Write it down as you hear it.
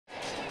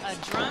A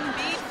drum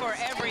beat for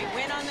every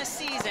win on the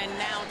season.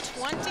 Now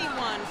 21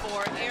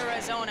 for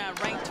Arizona,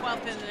 ranked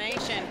 12th in the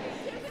nation.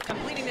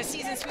 Completing the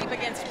season sweep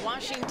against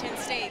Washington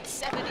State,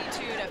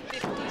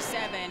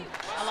 72-57.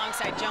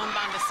 Alongside Joan,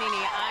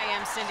 Bonvicini, I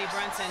am Cindy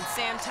Brunson.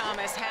 Sam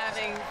Thomas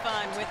having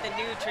fun with the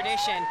new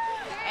tradition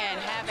and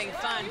having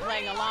fun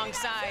playing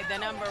alongside the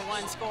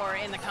 #1 scorer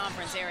in the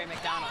conference, Aari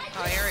McDonald.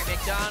 Aari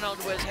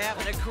McDonald was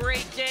having a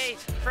great day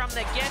from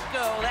the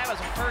get-go. That was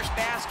the first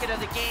basket of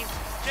the game.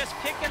 Just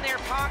picking their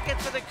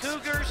pockets of the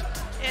Cougars.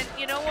 And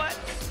you know what?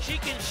 She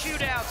can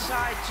shoot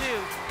outside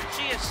too.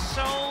 She is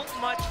so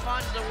much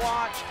fun to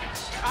watch.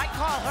 I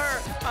call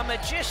her a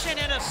magician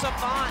and a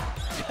savant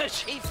because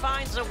she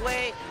finds a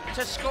way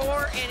to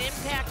score and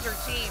impact her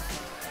team.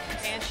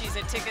 And she's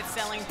a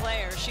ticket-selling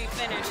player. She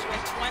finished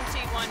with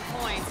 21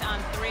 points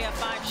on 3 of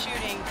 5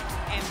 shooting.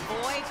 And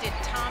boy, did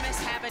Thomas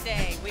have a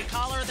day. We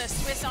call her the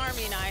Swiss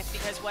Army knife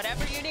because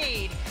whatever you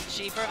need,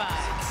 she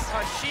provides.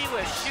 Oh, she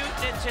was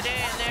shooting it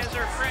today, and there's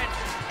her friend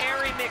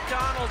Aari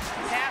McDonald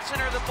passing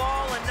her the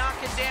ball and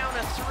knocking down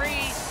a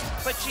 3.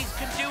 But she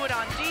can do it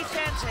on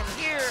defense, and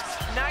here,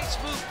 nice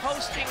move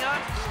posting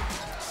up,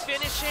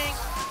 finishing.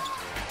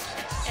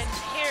 And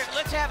here,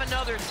 let's have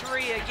another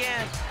 3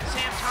 again.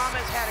 Sam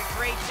Thomas had a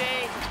great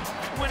day,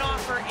 went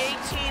off for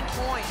 18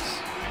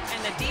 points.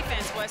 And the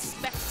defense was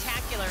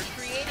spectacular,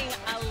 creating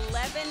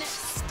 11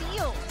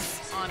 steals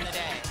on the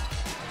day.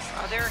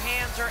 Their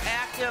hands are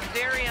active,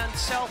 very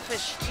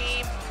unselfish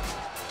team.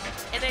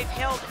 And they've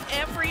held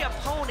every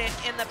opponent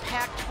in the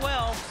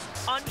Pac-12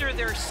 under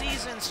their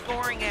season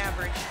scoring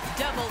average.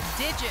 Double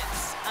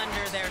digits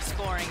under their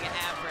scoring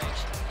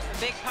average. A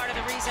big part of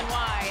the reason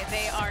why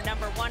they are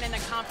 #1 in the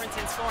conference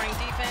in scoring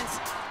defense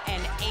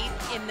and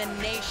 8th in the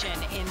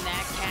nation in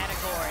that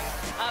category.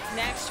 Up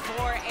next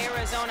for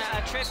Arizona,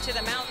 a trip to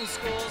the mountain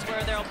schools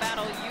where they'll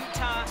battle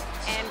Utah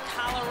and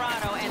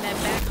Colorado, and then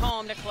back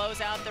home to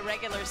close out the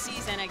regular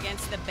season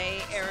against the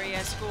Bay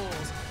Area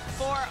schools.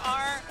 For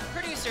our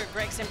producer,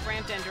 Gregson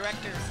Frampton,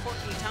 director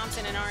Courtney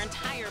Thompson, and our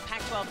entire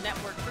Pac-12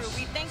 Network crew,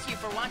 we thank you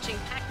for watching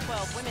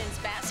Pac-12 women's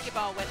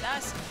basketball with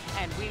us,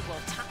 and we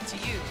will talk to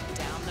you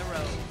down the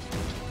road.